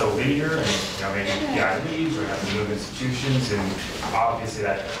been so linear, and maybe PI leaves or have to move institutions, and obviously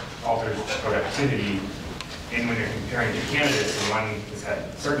that alters productivity. And when you're comparing two candidates, and one has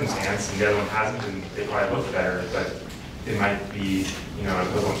had circumstance and the other one hasn't, and they probably look better, but it might be, an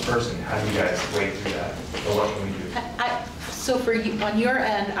equivalent person. How do you guys wade through that? Or what can we do? So for you, on your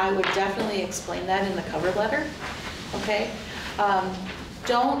end, I would definitely explain that in the cover letter, okay?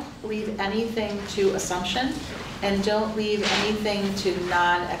 Don't leave anything to assumption, and don't leave anything to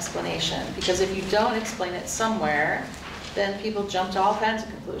non-explanation, because if you don't explain it somewhere, then people jump to all kinds of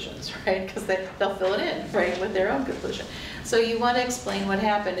conclusions, right? Because they'll fill it in, right, with their own conclusion. So you want to explain what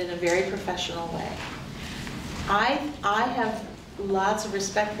happened in a very professional way. I have lots of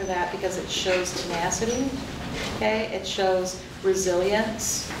respect for that because it shows tenacity, okay? It shows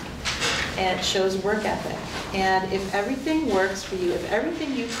resilience, and it shows work ethic. And if everything works for you, if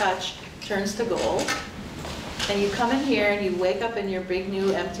everything you touch turns to gold, and you come in here and you wake up in your big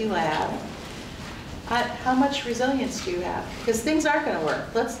new empty lab, how much resilience do you have? Because things aren't going to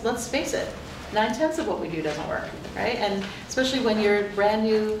work. Let's face it. 9/10 of what we do doesn't work, right? And especially when you're a brand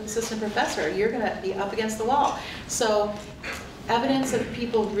new assistant professor, you're going to be up against the wall. So evidence of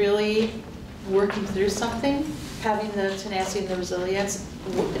people really working through something, having the tenacity and the resilience,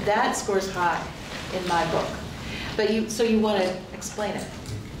 that scores high in my book. But so you want to explain it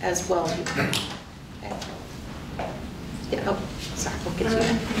as well as you can. Okay. Yeah, oh, sorry, we'll get to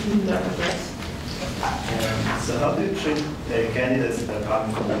you. So how do you treat candidates that are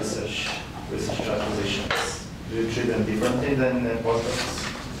coming from research track positions? Do you treat them differently than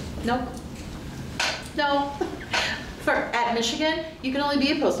postdocs? Nope. No. At Michigan, you can only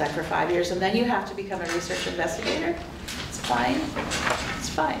be a postdoc for 5 years, and then you have to become a research investigator. It's fine. It's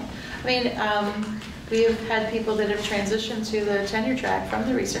fine. I mean, we have had people that have transitioned to the tenure track from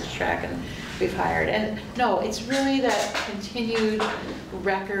the research track, and we've hired. And no, it's really that continued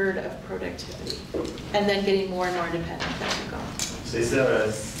record of productivity, and then getting more and more independent as you go. So is there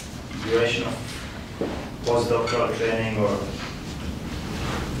a duration of postdoctoral training or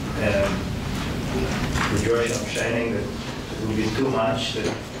the duration of training that it will be too much, that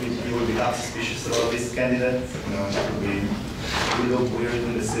you will become suspicious about this candidate? You know, it will look weird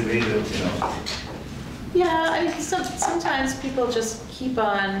in the CV that, you know. Yeah, I mean, sometimes people just keep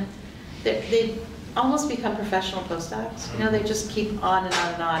on, they almost become professional postdocs. You know, they just keep on and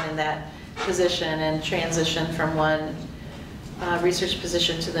on and on in that position and transition from one research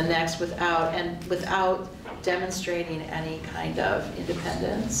position to the next without demonstrating any kind of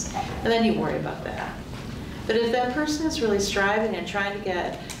independence. And then you worry about that. But if that person is really striving and trying to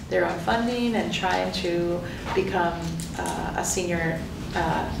get their own funding and trying to become a senior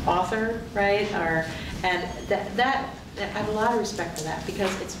author, right? And that I have a lot of respect for that,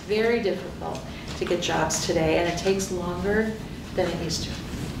 because it's very difficult to get jobs today, and it takes longer than it used to.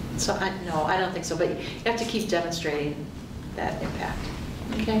 So no, I don't think so, but you have to keep demonstrating that impact.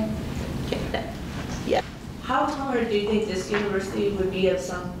 Okay? Yeah. How tolerant do you think this university would be of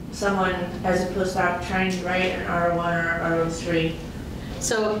someone as a postdoc trying to write an R1 or R03?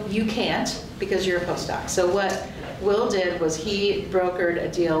 So you can't, because you're a postdoc. So what Will did was he brokered a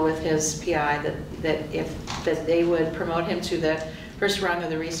deal with his PI that they would promote him to the first rung of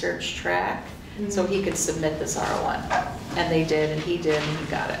the research track, so he could submit this R1. And they did, and he did, and he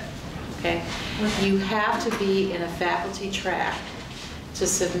got it. Okay? You have to be in a faculty track to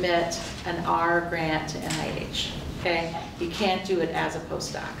submit an R grant to NIH. Okay? You can't do it as a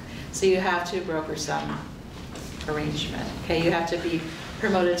postdoc. So you have to broker some arrangement. Okay? You have to be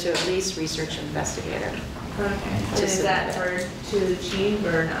promoted to at least research investigator. Okay. Is that hard to achieve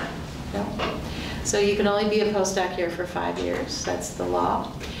or not? No. So you can only be a postdoc here for 5 years. That's the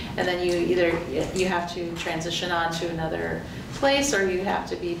law. And then you have to transition on to another place, or you have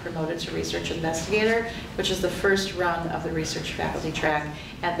to be promoted to research investigator, which is the first rung of the research faculty track,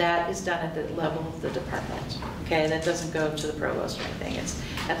 and that is done at the level of the department. Okay, that doesn't go to the provost or anything. It's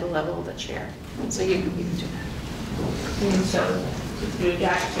at the level of the chair. So you can do that. And so you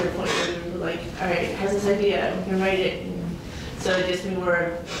got to your point where you were like, all right, has this idea, we can write it. And so it just be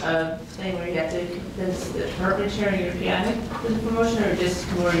more a thing where you have to convince the department chair and your PI for the promotion, or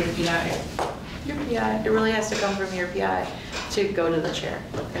just more your PI? Your PI. It really has to come from your PI to go to the chair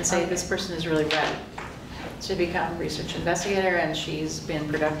and say, this person is really ready to become a research investigator, and she's been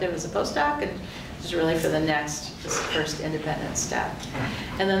productive as a postdoc, and is really for the next, this first independent step.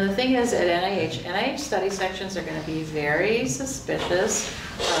 And then the thing is, at NIH study sections are going to be very suspicious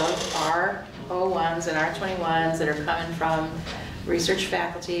of our R01s and R21s that are coming from research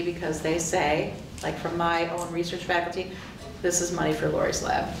faculty, because they say, like from my own research faculty, this is money for Lori's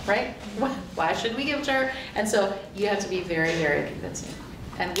lab, right? Why should we give it to her? And so you have to be very, very convincing.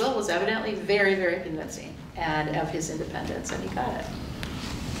 And Will was evidently very, very convincing and of his independence, and he got it.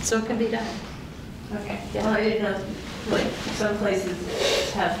 So it can be done. Okay. Yeah. Well, I didn't know, like, some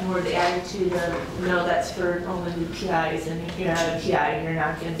places have more the attitude of, no, that's for only the PIs, and if you're not a PI, you're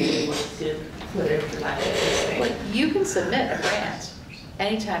not going to be able to put it for that thing. Well, you can submit a grant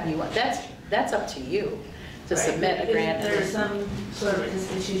anytime you want. That's up to you to submit a grant. There's some sort of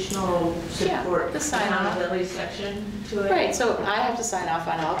institutional support, the sign-off section to it. Right, so I have to sign off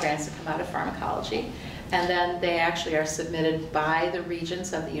on all grants that come out of pharmacology, and then they actually are submitted by the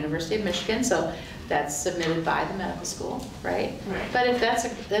regents of the University of Michigan, so that's submitted by the medical school, right? Right. But if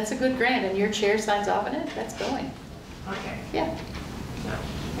that's a good grant and your chair signs off on it, that's going. Okay. Yeah. No.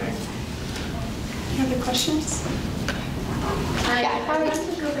 Right. Any other questions? I want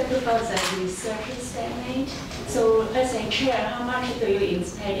to go back about the research statement. So as a chair, how much do you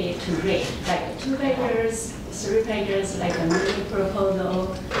expect it to rate? Like 2 papers, repagers, like a mini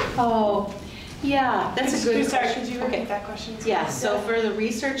proposal. Oh, yeah, that's a good Sorry, question. could you repeat that question? Yeah, so for the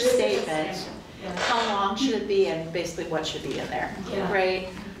research statement, how long should it be and basically what should be in there, Yeah. right?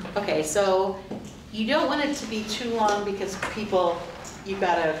 Okay, so you don't want it to be too long because people, you've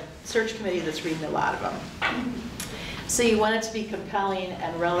got a search committee that's reading a lot of them. So you want it to be compelling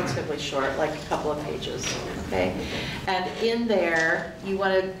and relatively short, like a couple of pages, okay? And in there, you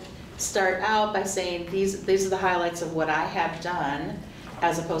want to start out by saying, these are the highlights of what I have done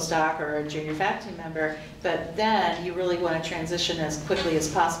as a postdoc or a junior faculty member, but then you really want to transition as quickly as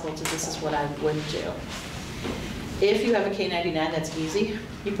possible to this is what I would do. If you have a K99, that's easy.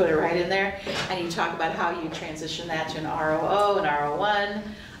 You put it right in there, and you talk about how you transition that to an ROO, an RO1.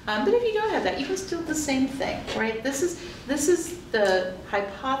 But if you don't have that, you can still do the same thing, right? This is the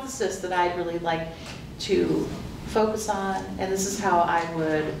hypothesis that I'd really like to focus on, and this is how I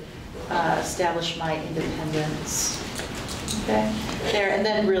would establish my independence. Okay, there, and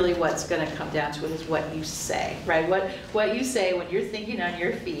then really what's going to come down to it is what you say, right? What you say when you're thinking on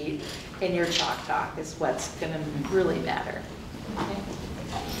your feet in your chalk talk is what's going to really matter. Okay.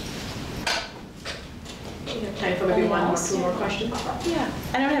 We have time for maybe one or two more questions. Yeah,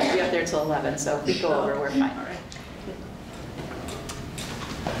 I don't have to be up there till 11, so if we go over, we're fine. All right.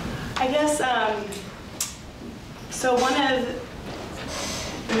 I guess, so one of,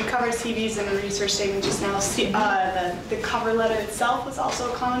 we covered CVs and the research statement just now. The cover letter itself was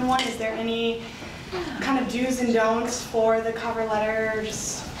also a common one. Is there any kind of do's and don'ts for the cover letter,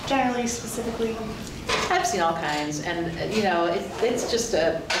 just generally, specifically? I've seen all kinds, and you know, it's just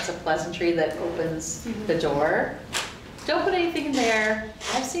it's a pleasantry that opens the door. Don't put anything in there.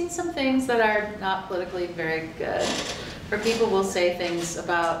 I've seen some things that are not politically very good, where people will say things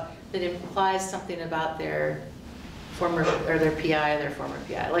about that implies something about their former or their PI, their former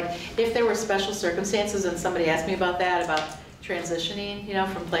PI. Like if there were special circumstances and somebody asked me about that, about transitioning, you know,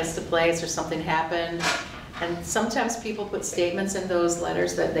 from place to place or something happened. And sometimes people put statements in those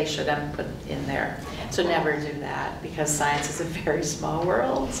letters that they shouldn't put in there. So never do that because science is a very small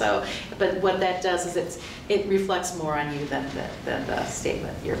world. So, but what that does is it reflects more on you than the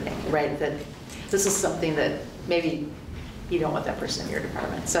statement you're making, right? That this is something that maybe you don't want that person in your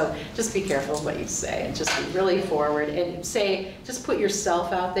department. So just be careful of what you say and just be really forward and say, just put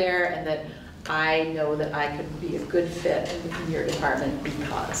yourself out there and that I know that I could be a good fit in your department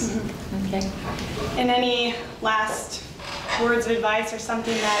because. Okay. And any last words of advice or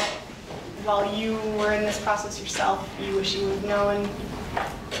something that while you were in this process yourself, you wish you would have known?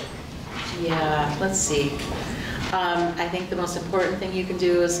 Yeah, let's see. I think the most important thing you can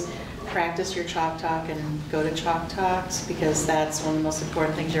do is practice your chalk talk and go to chalk talks because that's one of the most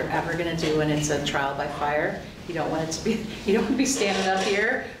important things you're ever going to do, and it's a trial by fire. You don't want it to be, you don't want to be standing up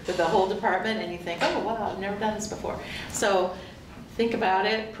here with the whole department and you think, oh wow, I've never done this before. So think about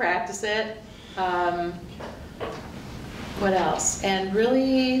it, practice it. What else? And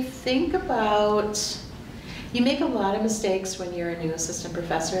really think about, you make a lot of mistakes when you're a new assistant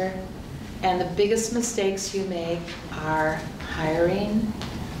professor, and the biggest mistakes you make are hiring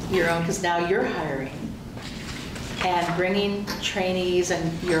your own, because now you're hiring, and bringing trainees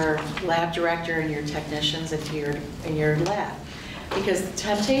and your lab director and your technicians into your lab. Because the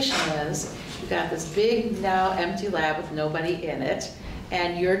temptation is, you've got this big now empty lab with nobody in it,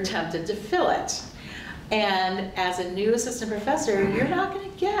 and you're tempted to fill it. And as a new assistant professor, you're not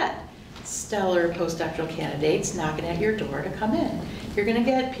going to get stellar postdoctoral candidates knocking at your door to come in. You're going to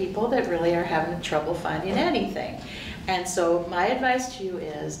get people that really are having trouble finding anything. And so my advice to you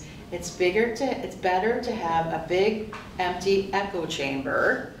is, it's better to have a big empty echo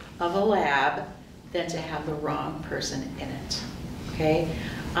chamber of a lab than to have the wrong person in it. Okay?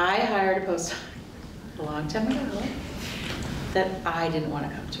 I hired a postdoc a long time ago that I didn't want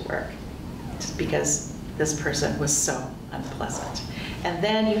to come to work just because this person was so unpleasant. And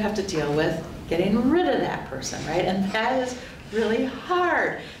then you have to deal with getting rid of that person, right? And that is really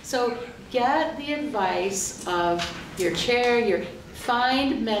hard. So get the advice of your chair,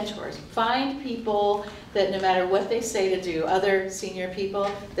 find mentors, find people that no matter what they say to do, other senior people,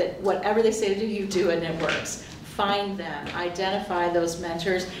 that whatever they say to do, you do and it works. Find them, identify those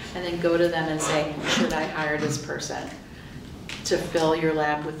mentors, and then go to them and say, should I hire this person to fill your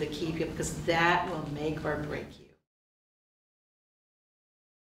lab with the key people? Because that will make or break you.